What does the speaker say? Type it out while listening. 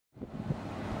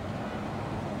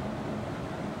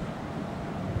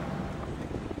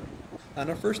On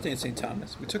our first day in St.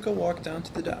 Thomas, we took a walk down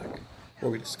to the dock,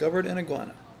 where we discovered an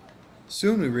iguana.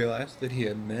 Soon we realized that he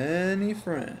had many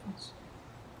friends.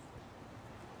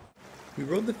 We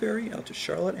rode the ferry out to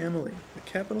Charlotte-Amalie, the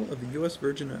capital of the U.S.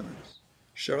 Virgin Islands.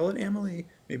 Charlotte-Amalie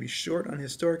may be short on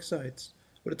historic sites,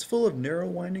 but it's full of narrow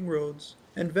winding roads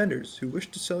and vendors who wish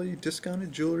to sell you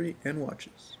discounted jewelry and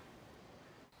watches.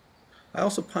 I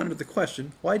also pondered the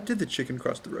question, why did the chicken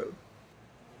cross the road?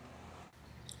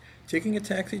 Taking a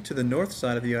taxi to the north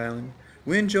side of the island,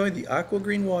 we enjoyed the aqua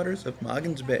green waters of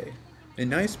Magens Bay, a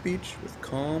nice beach with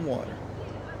calm water.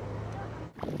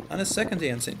 On a second day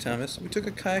in St. Thomas, we took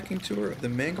a kayaking tour of the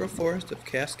mangrove forest of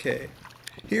Cass Cay.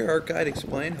 Here our guide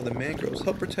explained how the mangroves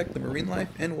help protect the marine life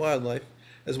and wildlife,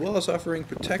 as well as offering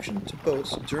protection to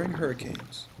boats during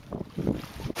hurricanes.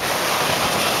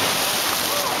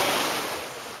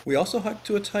 We also hiked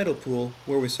to a tidal pool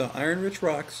where we saw iron-rich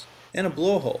rocks and a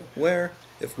blowhole where,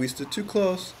 if we stood too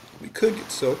close, we could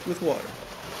get soaked with water.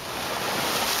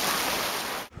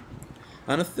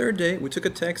 On a third day, we took a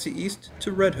taxi east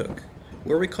to Red Hook,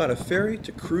 where we caught a ferry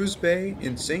to Cruz Bay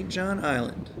in St. John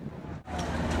Island.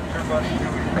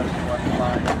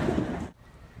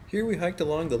 Here we hiked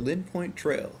along the Lynn Point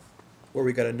Trail, where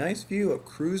we got a nice view of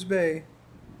Cruz Bay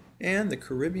and the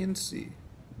Caribbean Sea.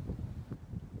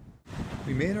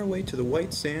 We made our way to the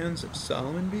white sands of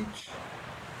Solomon Beach,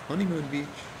 Honeymoon Beach,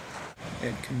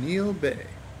 and Conneaut Bay.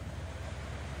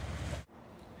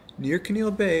 Near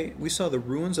Conneaut Bay, we saw the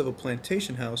ruins of a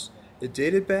plantation house that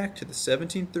dated back to the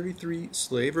 1733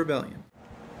 Slave Rebellion.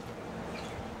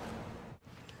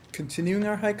 Continuing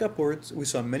our hike upwards, we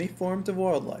saw many forms of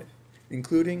wildlife,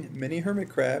 including many hermit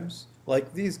crabs,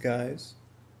 like these guys,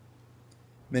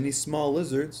 many small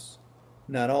lizards,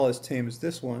 not all as tame as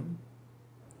this one,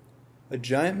 a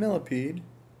giant millipede,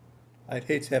 I'd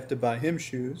hate to have to buy him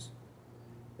shoes,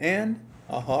 and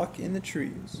a hawk in the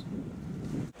trees.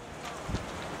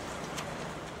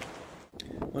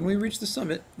 When we reached the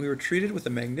summit, we were treated with a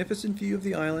magnificent view of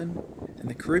the island and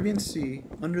the Caribbean Sea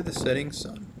under the setting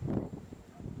sun.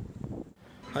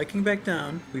 Hiking back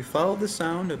down, we followed the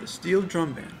sound of a steel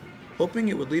drum band, hoping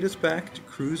it would lead us back to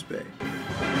Cruz Bay.